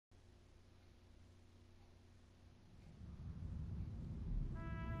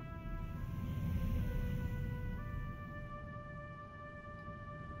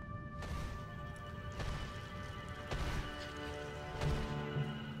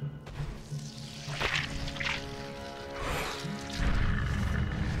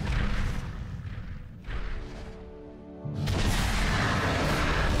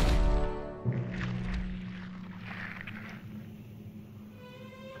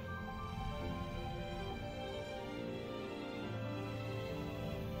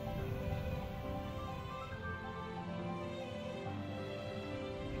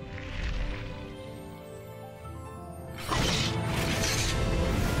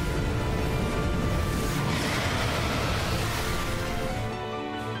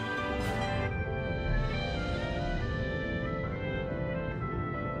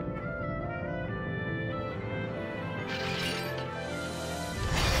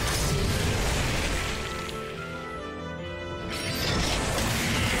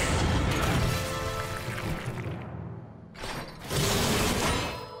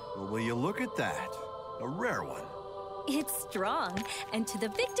at that. A rare one. It's strong, and to the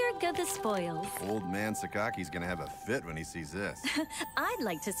victor go the spoils. Old man Sakaki's gonna have a fit when he sees this. I'd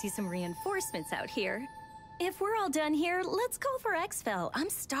like to see some reinforcements out here. If we're all done here, let's call for Exfil. I'm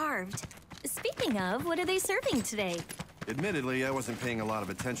starved. Speaking of, what are they serving today? Admittedly, I wasn't paying a lot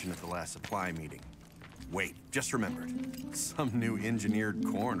of attention at the last supply meeting. Wait, just remembered. Some new engineered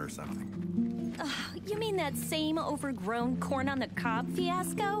corn or something. You mean that same overgrown corn on the cob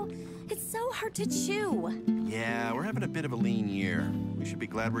fiasco? It's so hard to chew. Yeah, we're having a bit of a lean year. We should be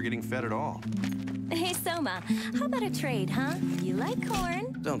glad we're getting fed at all. Hey, Soma, how about a trade, huh? You like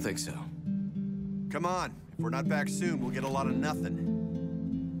corn? Don't think so. Come on. If we're not back soon, we'll get a lot of nothing.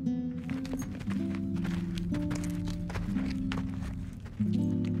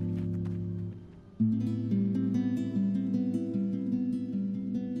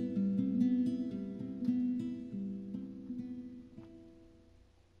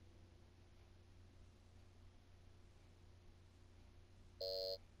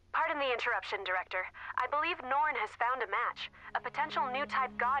 Pardon the interruption, Director. I believe Norn has found a match. A potential new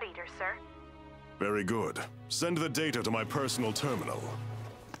type God Eater, sir. Very good. Send the data to my personal terminal.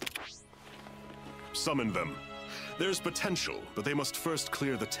 Summon them. There's potential, but they must first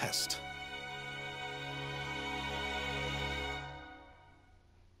clear the test.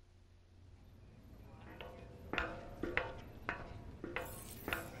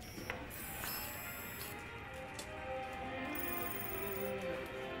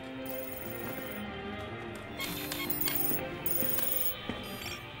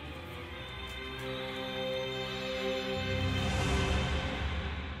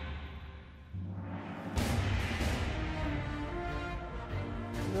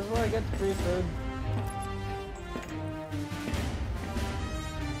 This is where I get free food.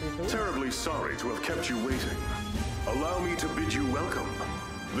 Terribly sorry to have kept you waiting. Allow me to bid you welcome.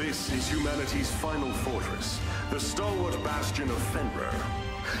 This is humanity's final fortress, the stalwart bastion of Fenrir.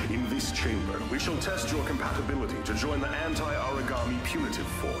 In this chamber, we shall test your compatibility to join the anti-origami punitive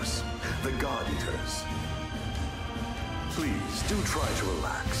force, the God Eaters. Please, do try to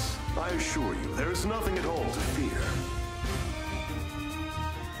relax. I assure you, there is nothing at all to fear.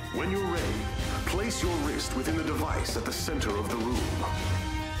 When you're ready, place your wrist within the device at the center of the room.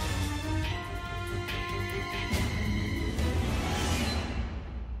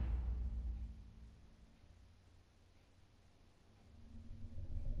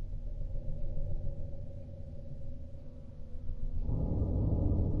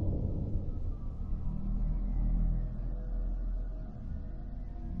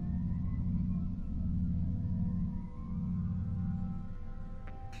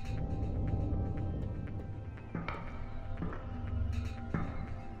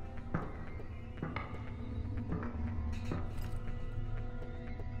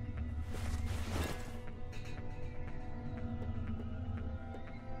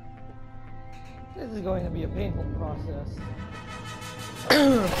 This is going to be a painful process.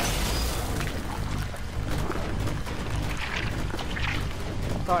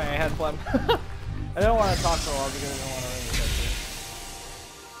 Sorry, I had fun. I don't want to talk for a while because I don't want to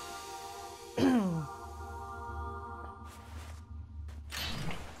ring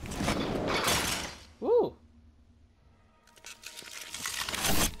the Woo!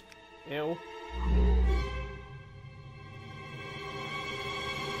 Ew.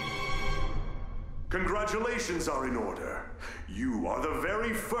 Congratulations are in order. You are the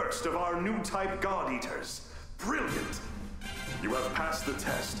very first of our new type God Eaters. Brilliant! You have passed the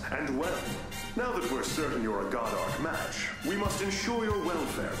test, and well. Now that we're certain you're a God Arc match, we must ensure your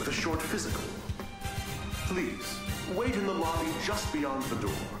welfare with a short physical. Please, wait in the lobby just beyond the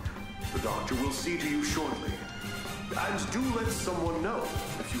door. The doctor will see to you shortly. And do let someone know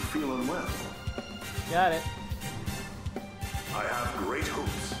if you feel unwell. Got it. I have great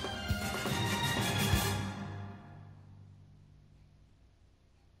hopes.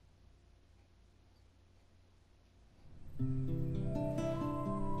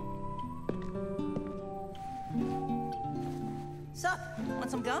 Sup?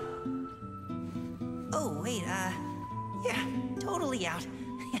 Want some gum? Oh, wait, yeah, totally out.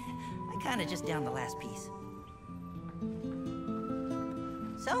 I kinda just downed the last piece.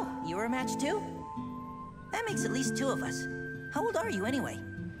 So, you were a match too? That makes at least two of us. How old are you anyway?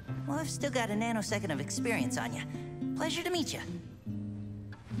 Well, I've still got a nanosecond of experience on you. Pleasure to meet you.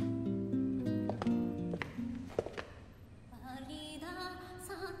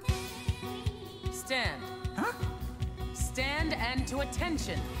 Stand. Huh? Stand and to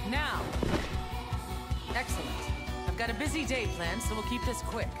attention, now. Excellent. I've got a busy day planned, so we'll keep this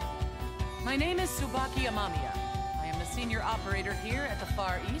quick. My name is Tsubaki Amamiya. I am the senior operator here at the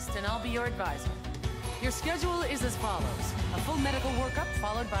Far East, and I'll be your advisor. Your schedule is as follows. A full medical workup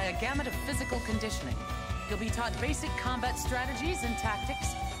followed by a gamut of physical conditioning. You'll be taught basic combat strategies and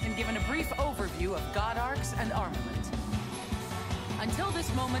tactics, and given a brief overview of God arcs and armament. Until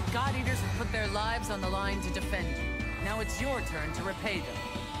this moment, God Eaters have put their lives on the line to defend you. Now it's your turn to repay them.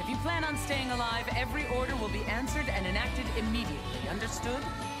 If you plan on staying alive, every order will be answered and enacted immediately. Understood?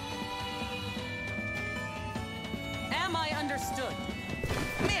 Am I understood?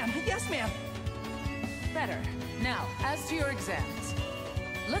 Ma'am, yes, ma'am. Better. Now, as to your exams.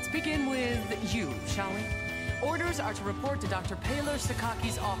 Let's begin with you, shall we? Orders are to report to Dr. Paler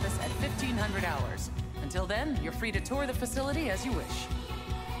Sakaki's office at 1500 hours. Until then, you're free to tour the facility as you wish.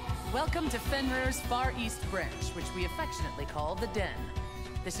 Welcome to Fenrir's Far East branch, which we affectionately call the Den.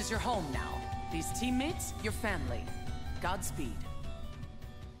 This is your home now. These teammates, your family. Godspeed.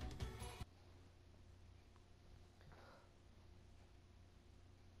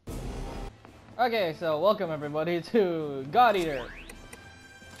 Okay, so welcome everybody to God Eater.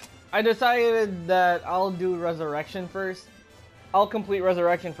 I decided that I'll do Resurrection first. I'll complete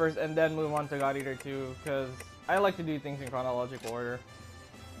Resurrection first and then move on to God Eater 2, because I like to do things in chronological order.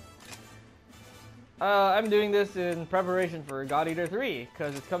 I'm doing this in preparation for God Eater 3,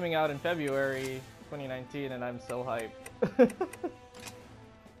 because it's coming out in February 2019 and I'm so hyped.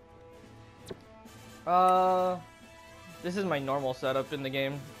 This is my normal setup in the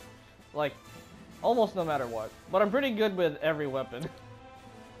game. Like, almost no matter what. But I'm pretty good with every weapon.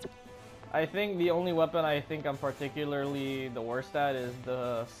 I think the only weapon I think I'm particularly the worst at is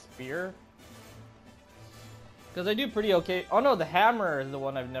the spear. Because I do pretty okay. Oh no, the hammer is the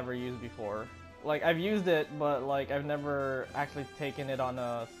one I've never used before. Like, I've used it, but like, I've never actually taken it on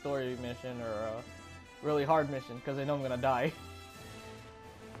a story mission or a really hard mission, because I know I'm gonna die.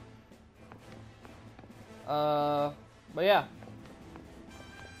 But yeah.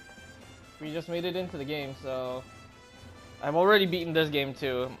 We just made it into the game, so... I've already beaten this game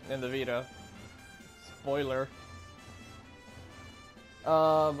too, in the Vita. Spoiler.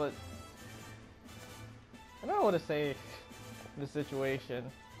 But... I don't know what to say in this situation.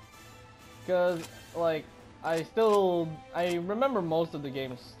 Because, like, I remember most of the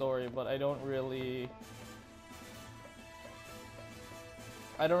game's story, but I don't really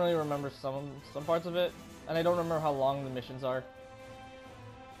remember some parts of it, and I don't remember how long the missions are.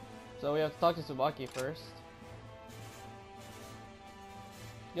 So we have to talk to Tsubaki first.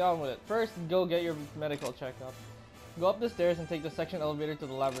 Get on with it. First, go get your medical checkup. Go up the stairs and take the section elevator to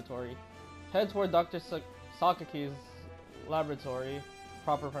the laboratory. Head toward Dr. Sakaki's laboratory.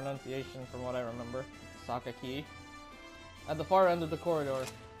 Proper pronunciation from what I remember. Sakaki. At the far end of the corridor.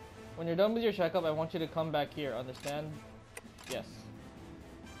 When you're done with your checkup, I want you to come back here. Understand? Yes.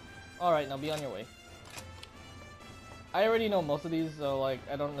 Alright, now be on your way. I already know most of these, so like,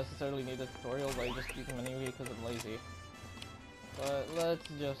 I don't necessarily need a tutorial, but I just keep them anyway because I'm lazy. But let's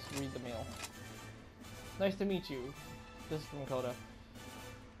just read the mail. Nice to meet you. This is from Koda.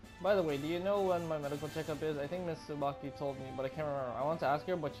 By the way, do you know when my medical checkup is? I think Miss Tsubaki told me, but I can't remember. I want to ask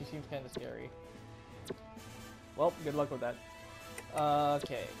her, but she seems kind of scary. Well, good luck with that.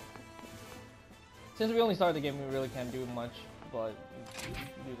 Okay. Since we only started the game, we really can't do much, but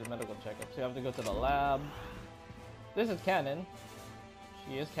do the medical checkup. So you have to go to the lab. This is canon.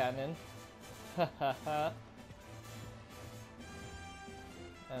 She is canon. Hahaha.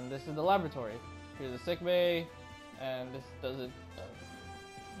 And this is the laboratory. Here's the sick bay, and this doesn't.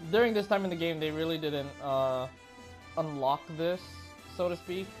 During this time in the game, they really didn't unlock this, so to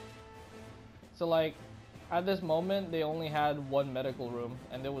speak. So like, at this moment, they only had one medical room,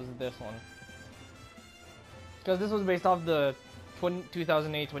 and it was this one. Because this was based off the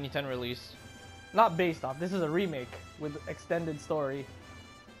 2008-2010 release. Not based off, this is a remake with extended story.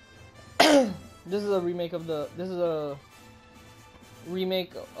 This is a remake of the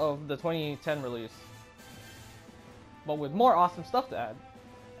 2010 release. But with more awesome stuff to add.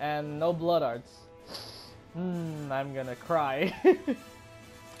 And no blood arts. I'm gonna cry.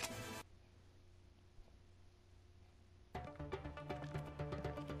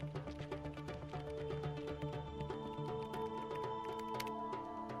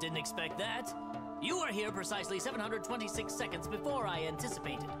 Didn't expect that. You are here precisely 726 seconds before I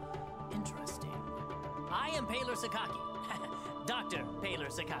anticipated. Interesting. I am Paler Sakaki. Dr. Paler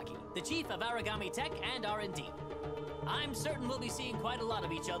Sakaki, the chief of Aragami Tech and R&D. I'm certain we'll be seeing quite a lot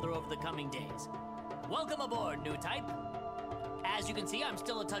of each other over the coming days. Welcome aboard, new type. As you can see, I'm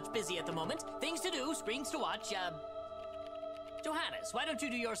still a touch busy at the moment. Things to do, screens to watch. Johannes, why don't you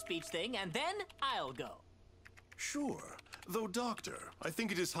do your speech thing, and then I'll go. Sure. Though, Doctor, I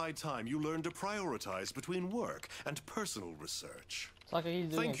think it is high time you learn to prioritize between work and personal research.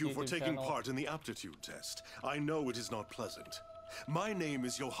 Thank you for taking part in the aptitude test. I know it is not pleasant. My name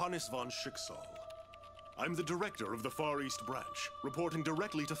is Johannes von Schicksal. I'm the director of the Far East Branch, reporting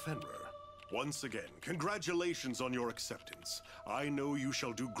directly to Fenrir. Once again, congratulations on your acceptance. I know you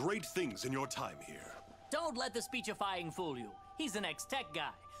shall do great things in your time here. Don't let the speechifying fool you. He's an ex-tech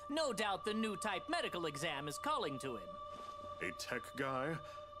guy. No doubt the new type medical exam is calling to him. A tech guy?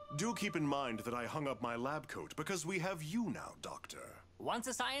 Do keep in mind that I hung up my lab coat because we have you now, Doctor. Once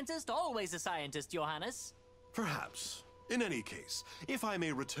a scientist, always a scientist, Johannes. Perhaps. In any case, if I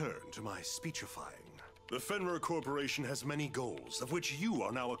may return to my speechifying. The Fenrir Corporation has many goals, of which you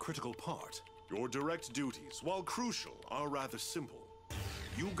are now a critical part. Your direct duties, while crucial, are rather simple.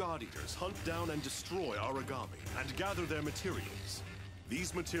 You God Eaters hunt down and destroy origami and gather their materials.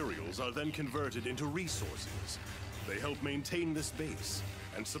 These materials are then converted into resources. They help maintain this base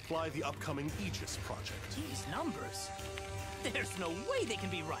and supply the upcoming Aegis project. These numbers? There's no way they can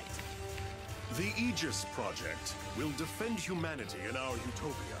be right. The Aegis project will defend humanity in our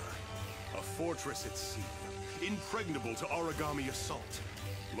utopia. A fortress at sea, impregnable to origami assault,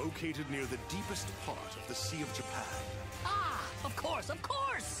 located near the deepest part of the Sea of Japan. Ah, of course, of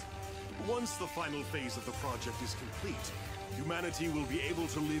course! Once the final phase of the project is complete, humanity will be able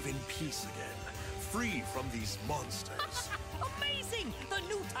to live in peace again, free from these monsters. Amazing! The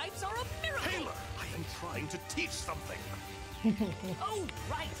new types are a miracle! Taylor, I am trying to teach something. Oh,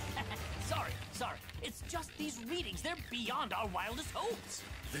 right. Sorry. It's just these readings. They're beyond our wildest hopes.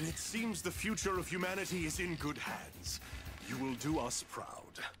 Then it seems the future of humanity is in good hands. You will do us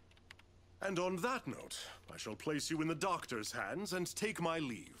proud. And on that note, I shall place you in the doctor's hands and take my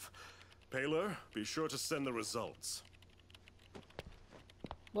leave. Paler, be sure to send the results.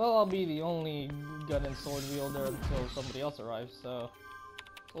 Well, I'll be the only gun and sword wielder until somebody else arrives, so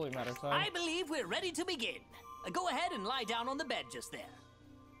it's only a matter of time. I believe we're ready to begin. Go ahead and lie down on the bed just there.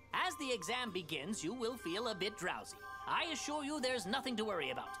 As the exam begins, you will feel a bit drowsy. I assure you there's nothing to worry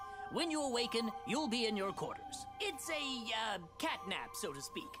about. When you awaken, you'll be in your quarters. It's a, cat nap, so to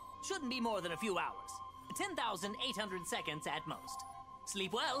speak. Shouldn't be more than a few hours. 10,800 seconds at most.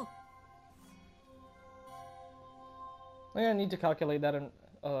 Sleep well. I'm gonna need to calculate that in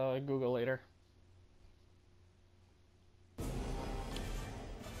Google later.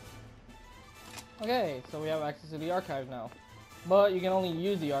 Okay, so we have access to the archive now. But you can only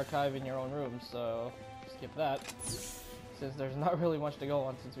use the archive in your own room, so skip that. Since there's not really much to go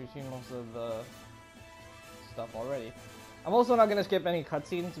on since we've seen most of the stuff already. I'm also not gonna skip any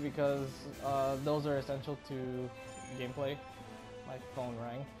cutscenes because those are essential to gameplay. My phone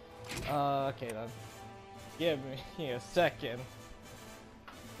rang. Okay then. Give me a second.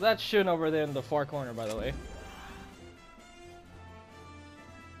 That's Shun over there in the far corner, by the way.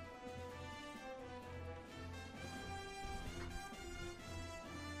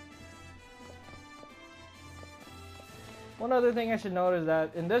 One other thing I should note is that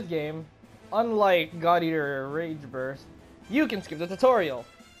in this game, unlike God Eater Rage Burst, you can skip the tutorial.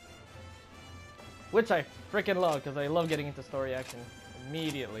 Which I freaking love, because I love getting into story action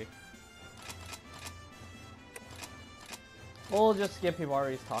immediately. We'll just skip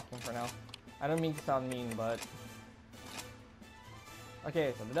Hibari's talking for now. I don't mean to sound mean, but...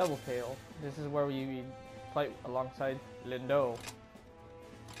 Okay, so the Devil's Tale. This is where we fight alongside Lindo.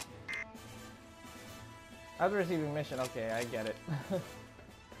 After receiving mission, okay, I get it.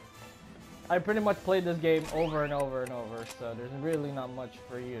 I pretty much played this game over and over and over, so there's really not much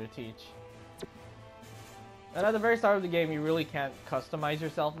for you to teach. And at the very start of the game, you really can't customize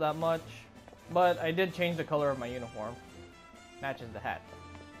yourself that much, but I did change the color of my uniform. Matches the hat.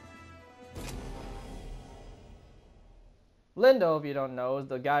 Lindo, if you don't know, is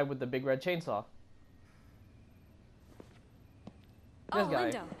the guy with the big red chainsaw. This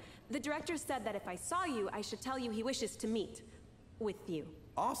guy. Lindo. The director said that if I saw you, I should tell you he wishes to meet with you.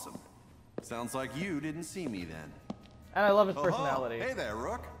 Awesome. Sounds like you didn't see me then. And I love his personality. Hey there,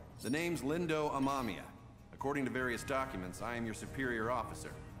 Rook. The name's Lindo Amamiya. According to various documents, I am your superior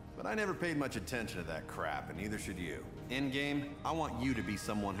officer. But I never paid much attention to that crap, and neither should you. In-game, I want you to be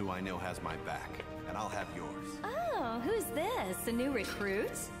someone who I know has my back, and I'll have yours. Oh, who's this? A new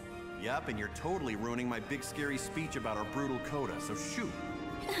recruit? Yup, and you're totally ruining my big scary speech about our brutal coda, so shoot.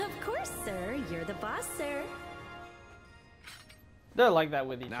 Of course, sir. You're the boss, sir. They're like that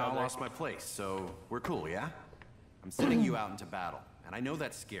with each Now other. I lost my place, so we're cool, yeah? I'm sending you out into battle, and I know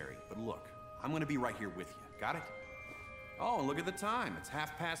that's scary, but look, I'm gonna be right here with you. Got it? Oh, and look at the time. It's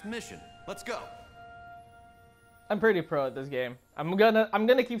 1/2 past mission. Let's go. I'm pretty pro at this game. I'm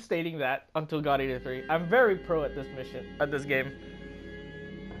gonna keep stating that until God Eater 3. I'm very pro at this game.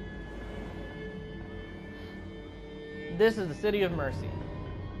 This is the City of Mercy,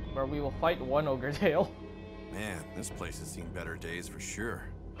 where we will fight one ogre tail. Man, this place has seen better days for sure.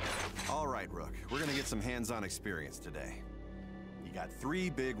 All right, Rook, we're gonna get some hands-on experience today. You got 3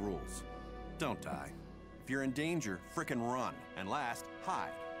 big rules. Don't die. If you're in danger, frickin' run. And last,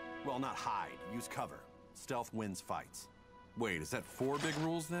 hide. Well, not hide, use cover. Stealth wins fights. Wait, is that 4 big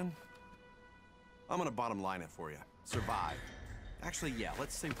rules then? I'm gonna bottom line it for you. Survive. Actually, yeah,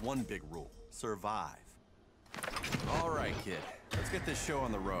 let's say 1 big rule. Survive. All right, kid. Let's get this show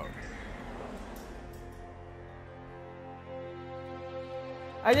on the road.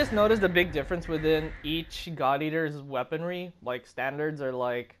 I just noticed a big difference within each God Eater's weaponry. Like, standards are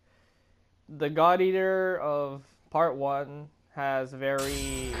like... The God Eater of Part 1 has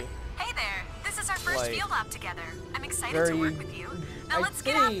very... Hey there, this is our first like, field op together. I'm excited to work with you. Now let's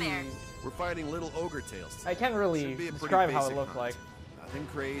get out there. We're fighting little ogre tails. I can't really describe how it looks like. Nothing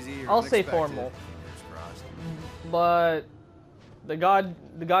crazy or I'll say unexpected. formal. But the God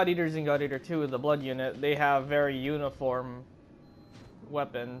Eaters in God Eater 2, the Blood Unit, they have very uniform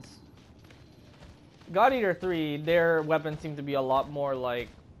weapons. God Eater 3, their weapons seem to be a lot more like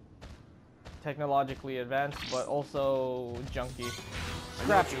technologically advanced, but also junky.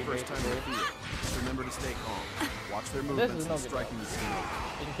 Scrappy, basically. Just remember to stay calm. Watch their movements This is no and good striking the scene.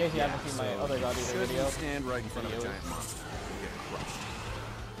 In case you haven't seen my other God Eater video. Stand right in front of a giant monster. You'll get crushed.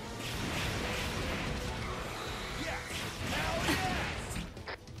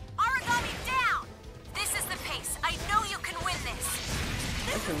 Origami down! This is the pace. I know you can win this.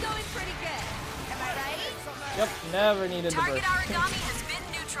 This is going pretty good. Am I right? Yep, never needed the Target burst. origami has been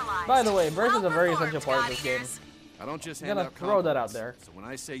neutralized. By the way, burst is a very Well essential part of performed, this game. God-eaters. I don't just I'm hand gonna out throw that out compliments. there. So when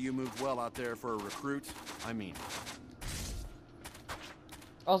I say you moved well out there for a recruit, I mean it.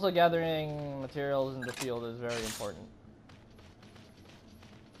 Also, gathering materials in the field is very important.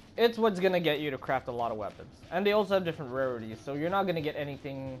 It's what's gonna get you to craft a lot of weapons. And they also have different rarities, so you're not gonna get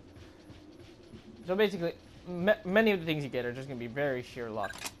anything... So basically, many of the things you get are just gonna be very sheer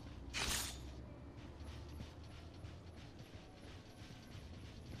luck.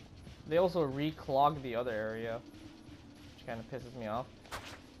 They also reclogged the other area, which kind of pisses me off.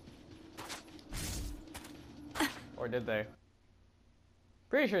 Or did they?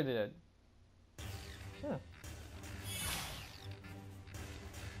 Pretty sure they did.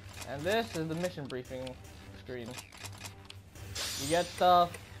 And this is the mission briefing screen. You get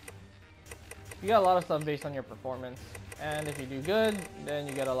stuff. You get a lot of stuff based on your performance. And if you do good, then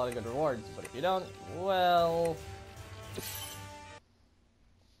you get a lot of good rewards. But if you don't, well...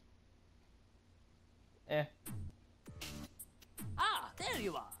 Ah, there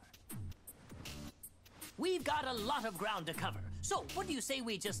you are. We've got a lot of ground to cover, so what do you say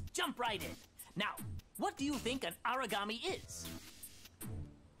we just jump right in? Now, what do you think an origami is?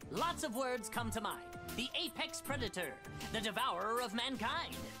 Lots of words come to mind. The apex predator, the devourer of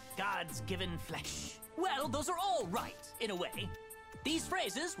mankind, God's given flesh. Well, those are all right, in a way. These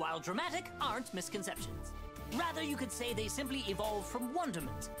phrases, while dramatic, aren't misconceptions. Rather, you could say they simply evolved from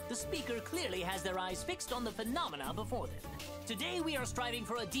wonderment. The speaker clearly has their eyes fixed on the phenomena before them. Today, we are striving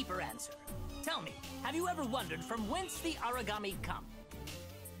for a deeper answer. Tell me, have you ever wondered from whence the origami come?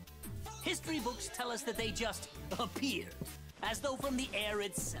 History books tell us that they just appeared, as though from the air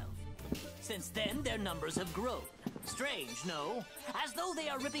itself. Since then, their numbers have grown. Strange, no? As though they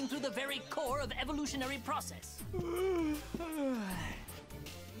are ripping through the very core of evolutionary process.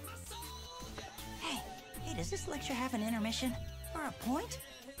 Hey, does this lecture have an intermission? Or a point?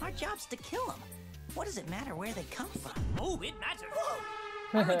 Our job's to kill them. What does it matter where they come from? Oh, it matters.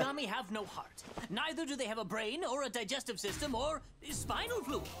 Origami have no heart. Neither do they have a brain or a digestive system or spinal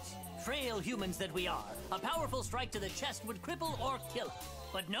fluids. Frail humans that we are, a powerful strike to the chest would cripple or kill us.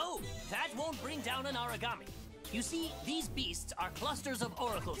 But no, that won't bring down an origami. You see, these beasts are clusters of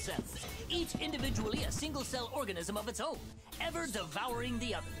oracle cells, each individually a single-cell organism of its own, ever devouring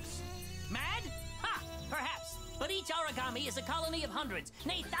the others. Mad? Ha! Perhaps. But each origami is a colony of hundreds,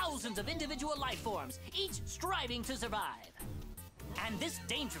 nay thousands of individual life forms, each striving to survive. And this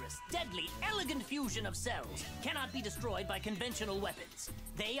dangerous, deadly, elegant fusion of cells cannot be destroyed by conventional weapons.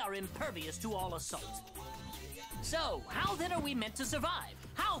 They are impervious to all assault. So, how then are we meant to survive?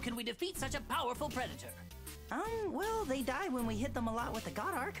 How can we defeat such a powerful predator? Well, they die when we hit them a lot with the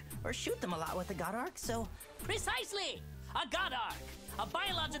God Arc, or shoot them a lot with the God Arc, so... Precisely! A God Arc! a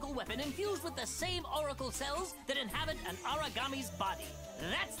biological weapon infused with the same oracle cells that inhabit an Aragami's body.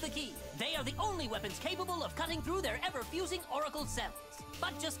 That's the key. They are the only weapons capable of cutting through their ever-fusing oracle cells.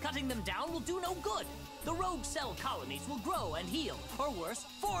 But just cutting them down will do no good. The rogue cell colonies will grow and heal, or worse,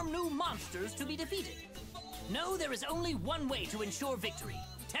 form new monsters to be defeated. No, there is only one way to ensure victory: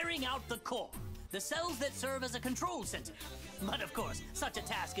 tearing out the core, the cells that serve as a control center. But of course, such a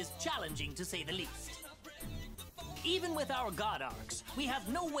task is challenging to say the least. Even with our god arcs, we have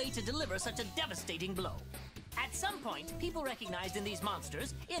no way to deliver such a devastating blow. At some point, people recognized in these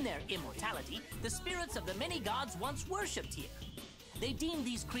monsters, in their immortality, the spirits of the many gods once worshipped here. They deemed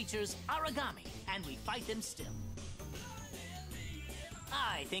these creatures Aragami, and we fight them still.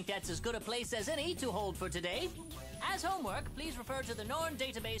 I think that's as good a place as any to hold for today. As homework, please refer to the Norn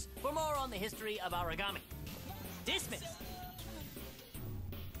database for more on the history of Aragami. Dismissed!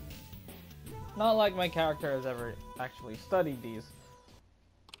 Not like my character has ever actually studied these.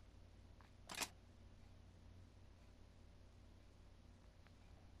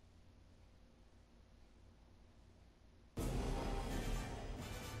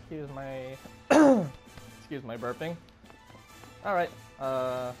 Excuse my excuse my burping. All right.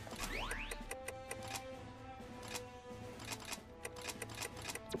 On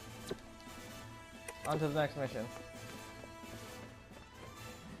to the next mission.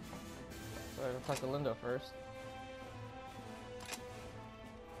 So I'll talk to Lindo first.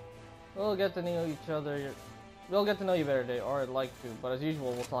 We'll get to know each other. We'll get to know you better today, or I'd like to, but as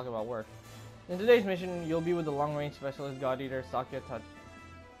usual, we'll talk about work. In today's mission, you'll be with the long-range specialist God Eater Sakya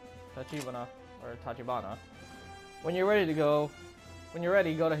Tachibana. When you're ready, go to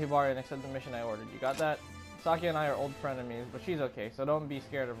Hibari and accept the mission I ordered. You got that? Sakya and I are old frenemies, but she's okay, so don't be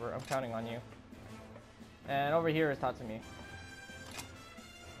scared of her. I'm counting on you. And over here is Tatsumi.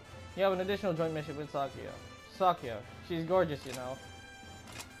 You have an additional joint mission with Sakya. Sakya, she's gorgeous, you know.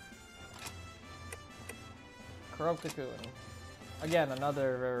 Corrupt Cocoon. Again,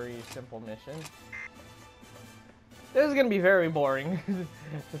 another very simple mission. This is gonna be very boring,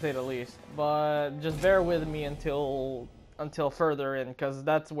 to say the least. But just bear with me until further in, because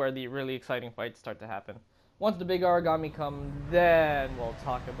that's where the really exciting fights start to happen. Once the big Aragami come, then we'll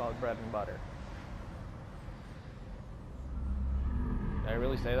talk about bread and butter. Did I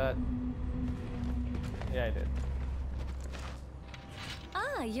really say that? Yeah, I did.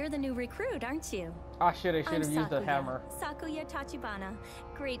 Ah, you're the new recruit, aren't you? Ah shit, I should have used the hammer. Sakuya Tachibana.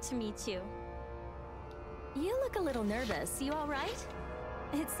 Great to meet you. You look a little nervous. You alright?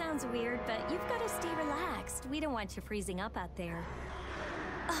 It sounds weird, but you've got to stay relaxed. We don't want you freezing up out there.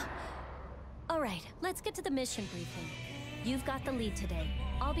 Alright, let's get to the mission briefing. You've got the lead today.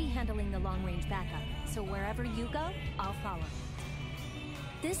 I'll be handling the long-range backup, so wherever you go, I'll follow.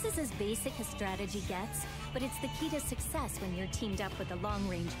 This is as basic as strategy gets, but it's the key to success when you're teamed up with a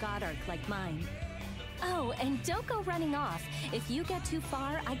long-range god arc like mine. Oh, and don't go running off. If you get too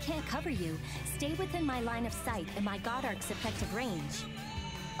far, I can't cover you. Stay within my line of sight and my god arc's effective range.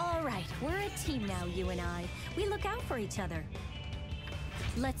 Alright, we're a team now, you and I. We look out for each other.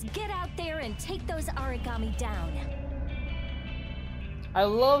 Let's get out there and take those Aragami down. I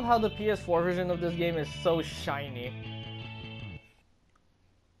love how the PS4 version of this game is so shiny.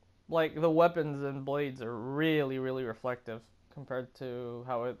 Like, the weapons and blades are really, really reflective compared to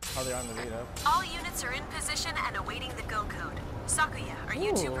how they are on the Vita. All units are in position and awaiting the go code. Sakuya, are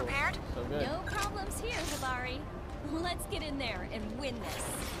you two prepared? So good. No problems here, Hibari. Let's get in there and win this.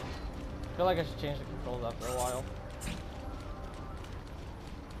 I feel like I should change the controls after a while.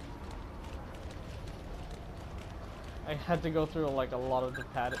 I had to go through like a lot of the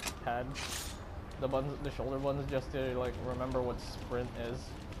the buttons, the shoulder buttons, just to like remember what sprint is.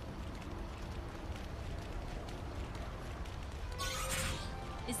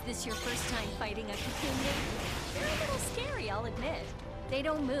 Is this your first time fighting a cocoon maiden? They're a little scary, I'll admit. They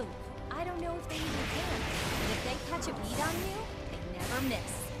don't move. I don't know if they even can. But if they catch a beat on you, they never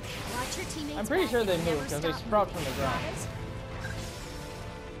miss. Watch your teammates. I'm pretty sure they move because they sprout from the ground.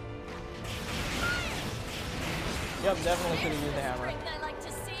 Yep, definitely should have used the hammer. I like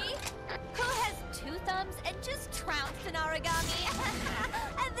to see. Who has two thumbs and just trounced an Aragami?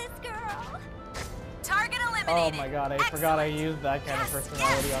 And this girl. Target eliminated. Oh my god, I forgot I used that kind of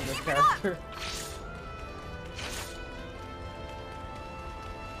personality on this character.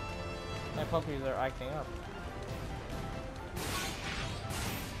 My puppies are acting up.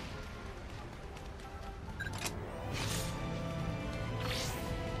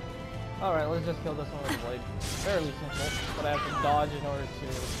 Alright, let's just kill this one with a blade. Fairly simple, but I have to dodge in order to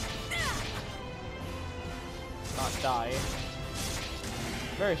not die.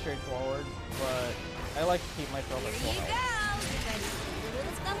 Very straightforward, but I like to keep myself at full health.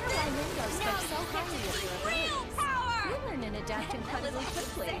 of your abilities. You learn and adapt incredibly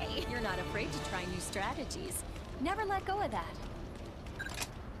quickly. You're not afraid to try new strategies. Never let go of that.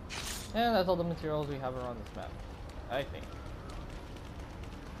 And that's all the materials we have around this map, I think.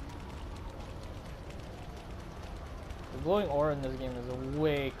 The glowing aura in this game is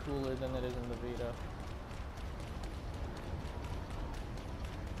way cooler than it is in the Vita.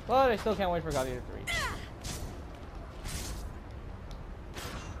 But I still can't wait for God Eater 3.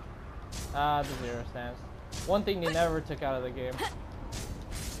 Ah, the zero stance. One thing they never took out of the game.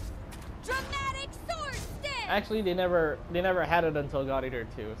 Dramatic sword stance. Actually, they never had it until God Eater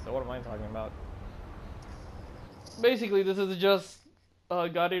 2. So what am I talking about? Basically, this is just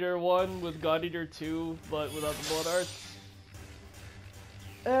God Eater 1 with God Eater 2, but without the blood arts.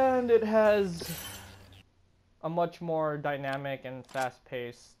 And it has a much more dynamic and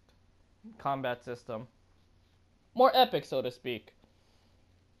fast-paced combat system. More epic, so to speak.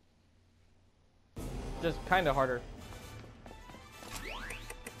 Just kind of harder.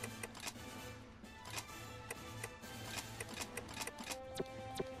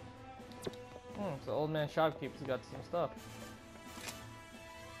 So old man Shopkeep's got some stuff.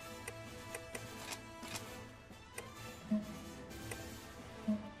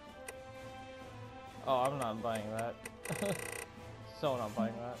 Oh, I'm not buying that. So not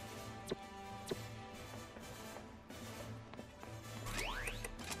buying that.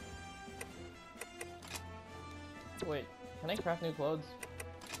 Wait, can I craft new clothes?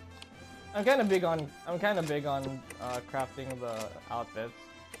 I'm kind of big on crafting the outfits.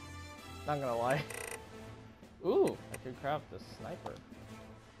 Not gonna lie. Ooh, I could craft the sniper.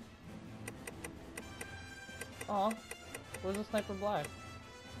 Aw, where's the sniper black?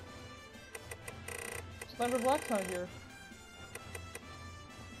 Sniper black's not here.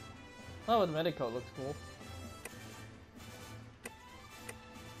 Oh, the medic coat looks cool.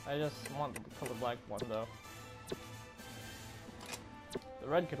 I just want the color black one though. The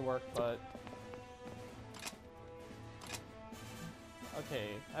red could work, but okay.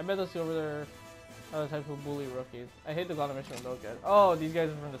 I bet they'll see over there other types of bully rookies. I hate the glad mission with those guys. Oh, these guys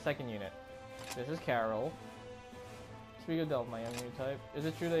are from the second unit. This is Carol. Speak of Delph, my young new type. Is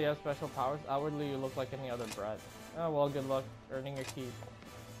it true that you have special powers? Outwardly, you look like any other brat. Oh well, good luck earning a keep.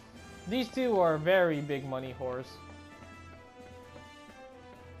 These two are very big money whores.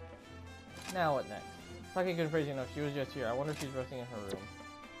 Now what next? Saki couldn't praise you enough. She was just here. I wonder if she's resting in her room.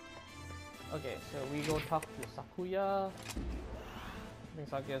 Okay, so we go talk to Sakuya. I think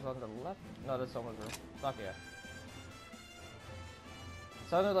Sakuya's on the left. No, that's someone's room. Sakuya.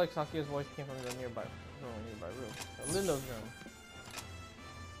 Sounded like Sakuya's voice came from the nearby room. So Lindo's room.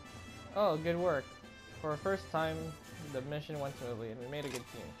 Oh, good work. For our first time, the mission went smoothly, and we made a good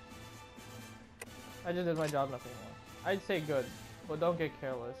team. I just did my job, nothing more. I'd say good, but don't get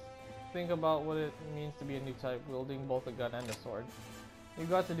careless. Think about what it means to be a new type, wielding both a gun and a sword. You've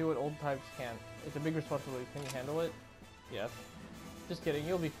got to do what old types can't. It's a big responsibility. Can you handle it? Yes. Just kidding,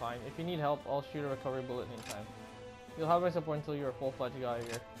 you'll be fine. If you need help, I'll shoot a recovery bullet anytime. You'll have my support until you're a full-fledged guy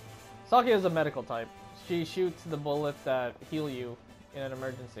here. Saki is a medical type. She shoots the bullets that heal you in an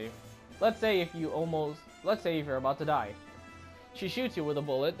emergency. Let's say if you're about to die. She shoots you with a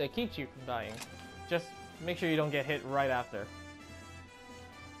bullet that keeps you from dying. Just make sure you don't get hit right after.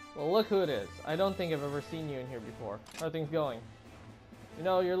 Well, look who it is. I don't think I've ever seen you in here before. How are things going? You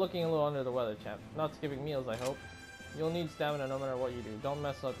know, you're looking a little under the weather, champ. Not skipping meals, I hope. You'll need stamina no matter what you do. Don't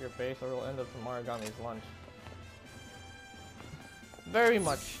mess up your face or you'll end up from Origami's lunch. Very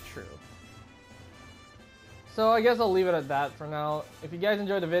much true. So I guess I'll leave it at that for now. If you guys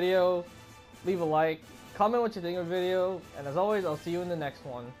enjoyed the video, leave a like, comment what you think of the video, and as always, I'll see you in the next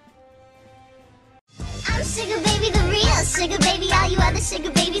one. I'm Sugar Baby, the real Sugar Baby. All you other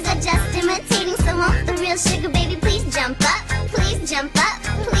Sugar Babies are just imitating. So won't the real Sugar Baby please jump up? Please jump up,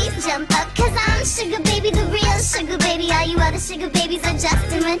 please jump up. Cause I'm Sugar Baby, the real Sugar Baby. All you other Sugar Babies are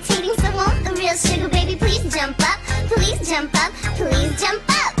just imitating.